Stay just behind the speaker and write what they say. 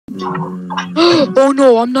Oh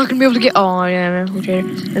no, I'm not gonna be able to get. Oh yeah, man. Okay.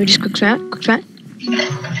 Let me just quick smack. Quick smack. Yeah.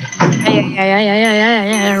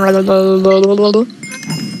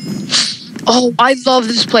 Oh, I love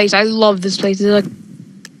this place. I love this place. It's like.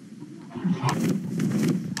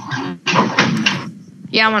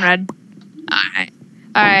 Yeah, I'm on red.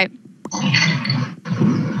 Alright.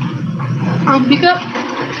 Pick up.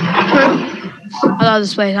 I love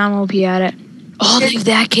this place. I'm OP at it. Oh, leave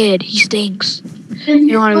that kid. He stinks.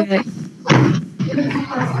 You don't want to be like.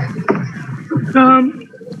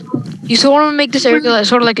 You still want to make this area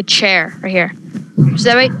sort of like a chair right here. So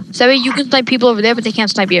that way you can snipe people over there, but they can't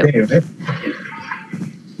snipe you.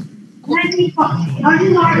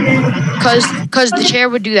 Cause the chair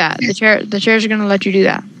would do that. The chairs are gonna let you do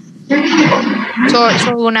that. So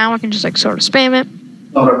now I can just like sort of spam it.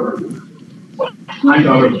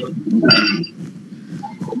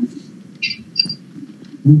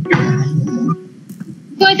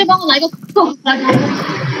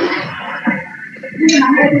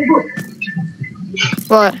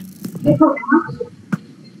 What?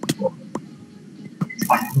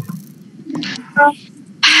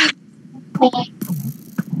 Whoa.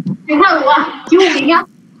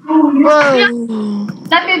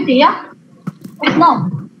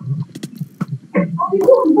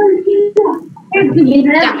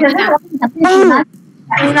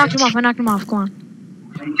 I knocked him off. Go on.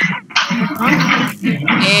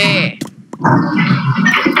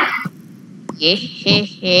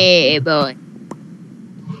 Yeah, boy.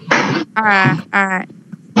 Alright.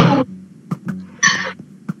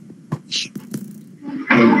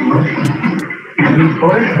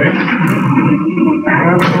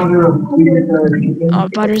 Oh,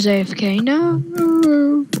 Butter's AFK. No.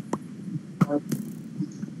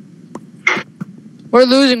 We're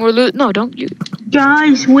losing. No, don't you.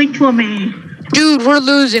 Guys, wait for me. Dude, we're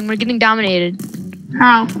losing. We're getting dominated.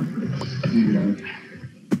 How?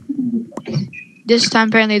 This time,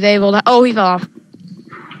 apparently, they will. Oh, he fell off.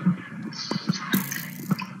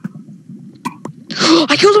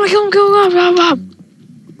 I killed him.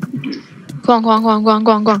 Go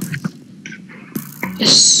on.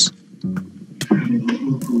 Yes.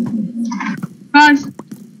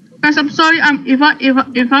 Guys, I'm sorry.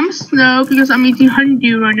 If I'm slow because I'm eating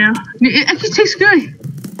honeydew right now. It actually tastes good.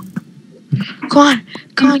 Come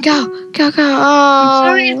on, go.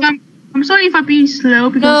 Oh. I'm sorry if I'm being slow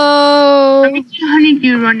because I'm eating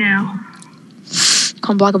honeydew right now.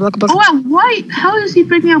 Come block. Oh wow, why? How is he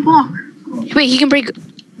breaking a block? Wait, he can break.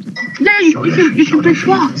 Yeah, you can break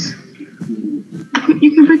blocks.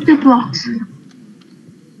 You can break the blocks.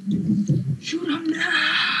 Shoot him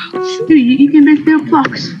now. Dude, you can break their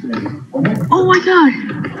blocks. Oh my god.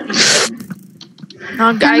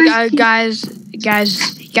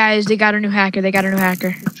 Guys, they got a new hacker.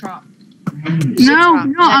 No,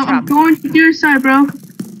 I'm going to the other side, bro.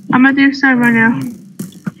 I'm at the other side right now.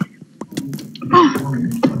 Oh.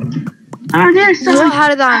 I'm at the other side. Well, how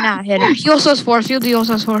did I not hit him? He also has force field.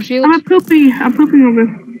 I'm pooping over.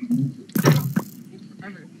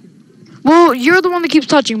 Well, you're the one that keeps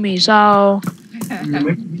touching me, so. You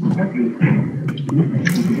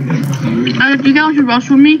guys should rush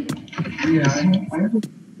with me.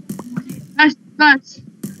 Guys,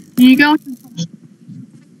 you guys should rush.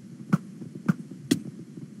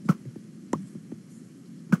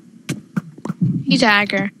 He's a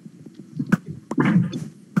hacker.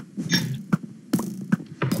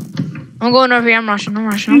 I'm going over here. I'm rushing.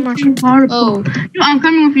 Oh. Yo, I'm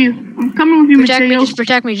coming with you. Just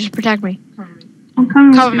protect me. I'm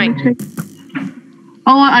coming Cover with you. me.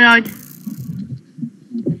 Oh, I died.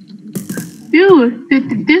 Dude,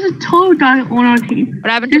 there's a total guy on our team.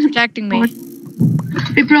 What happened to protecting me?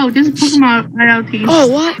 Hey, bro, there's a Pokemon on our team. Oh,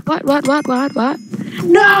 what?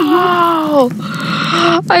 No!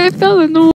 I fell in the